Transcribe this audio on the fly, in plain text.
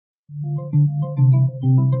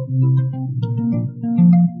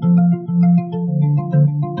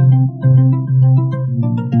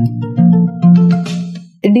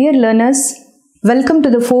Dear learners, welcome to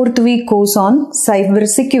the 4th week course on cyber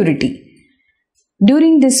security.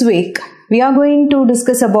 During this week, we are going to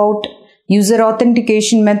discuss about user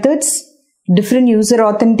authentication methods, different user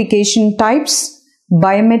authentication types,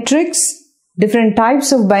 biometrics, different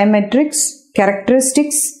types of biometrics,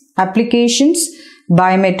 characteristics, applications,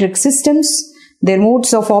 biometric systems, their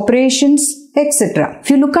modes of operations, etc. If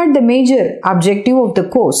you look at the major objective of the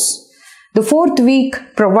course, the 4th week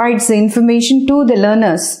provides the information to the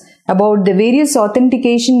learners about the various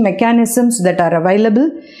authentication mechanisms that are available,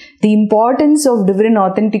 the importance of different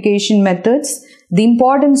authentication methods, the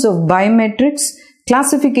importance of biometrics,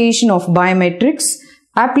 classification of biometrics,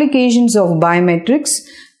 applications of biometrics,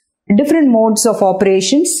 different modes of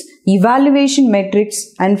operations, evaluation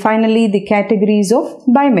metrics, and finally the categories of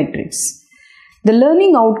biometrics. The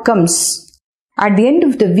learning outcomes: at the end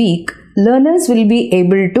of the week, learners will be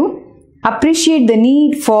able to appreciate the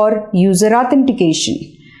need for user authentication,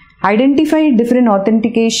 identify different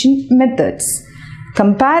authentication methods,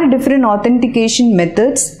 compare different authentication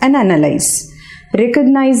methods and analyze,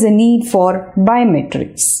 recognize the need for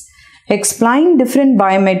biometrics, explain different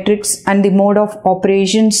biometrics and the mode of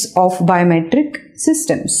operations of biometric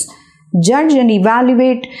systems, judge and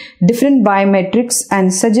evaluate different biometrics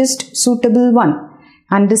and suggest suitable one,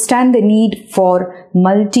 understand the need for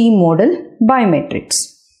multimodal biometrics.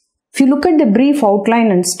 If you look at the brief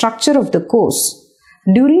outline and structure of the course,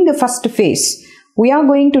 during the first phase, we are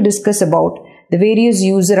going to discuss about the various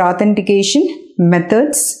user authentication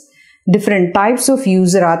methods, different types of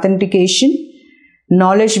user authentication,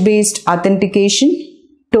 knowledge-based authentication,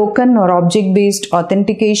 token or object-based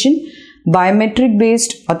authentication,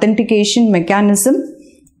 biometric-based authentication mechanism,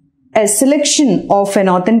 a selection of an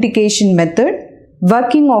authentication method,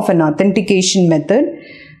 working of an authentication method,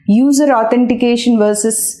 user authentication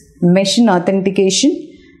versus machine authentication,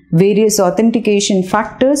 various authentication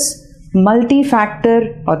factors,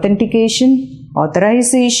 multi-factor authentication,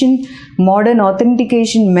 authorization, modern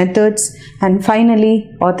authentication methods, and finally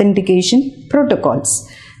authentication protocols.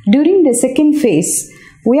 During the second phase,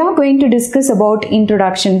 we are going to discuss about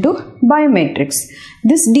introduction to biometrics.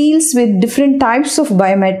 This deals with different types of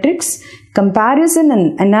biometrics, comparison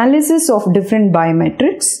and analysis of different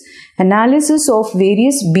biometrics, analysis of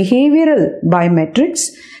various behavioral biometrics,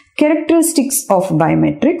 characteristics of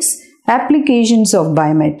biometrics, applications of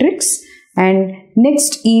biometrics, and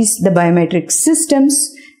next is the biometric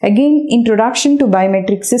systems. Again, introduction to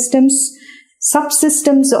biometric systems,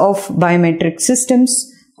 subsystems of biometric systems,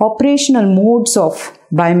 operational modes of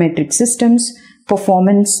biometric systems,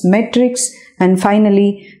 performance metrics, and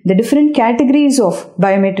finally the different categories of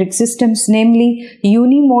biometric systems, namely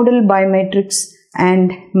unimodal biometrics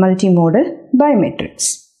and multimodal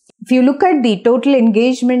biometrics. If you look at the total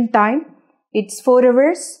engagement time, it's 4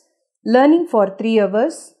 hours, learning for 3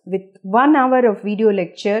 hours with 1 hour of video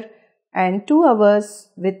lecture and 2 hours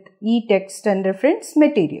with e-text and reference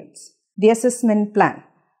materials. The assessment plan: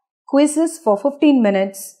 quizzes for 15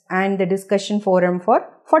 minutes and the discussion forum for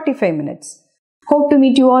 45 minutes. Hope to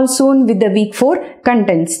meet you all soon with the week 4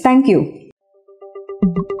 contents. Thank you.